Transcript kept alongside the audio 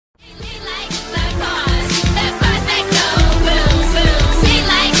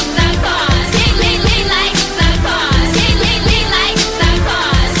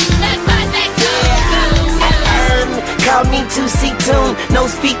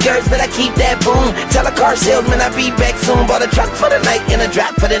skirts, but I keep that boom. Tell a car salesman I'll be back soon. Bought a truck for the night and a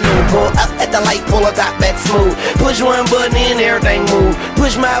drop for the noon. Pull up at the light, pull a top back smooth. Push one button in, everything move.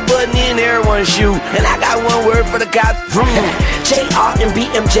 Push my button in, everyone shoot. And I got one word for the cops. JR and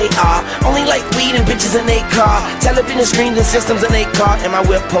BMJR. Only like weed and bitches in they car. Television screens and systems in they car. And my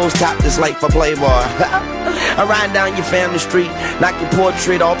whip post top this light for Playboy. I ride down your family street, knock your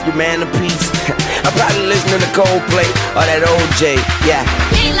portrait off your man a piece. I'm probably listening to Coldplay or that OJ, yeah.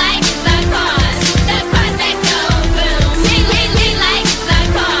 We like the cars that go boom. We like the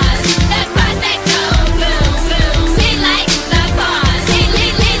cars that go boom, boom. We like the cars.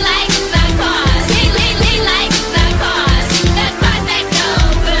 We like the cars. We like the cars that go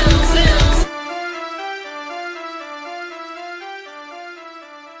boom, boom.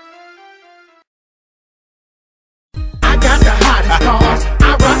 I got the hottest cars.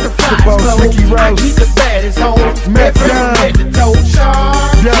 I rock the flyest clothes. I keep the baddest hoes.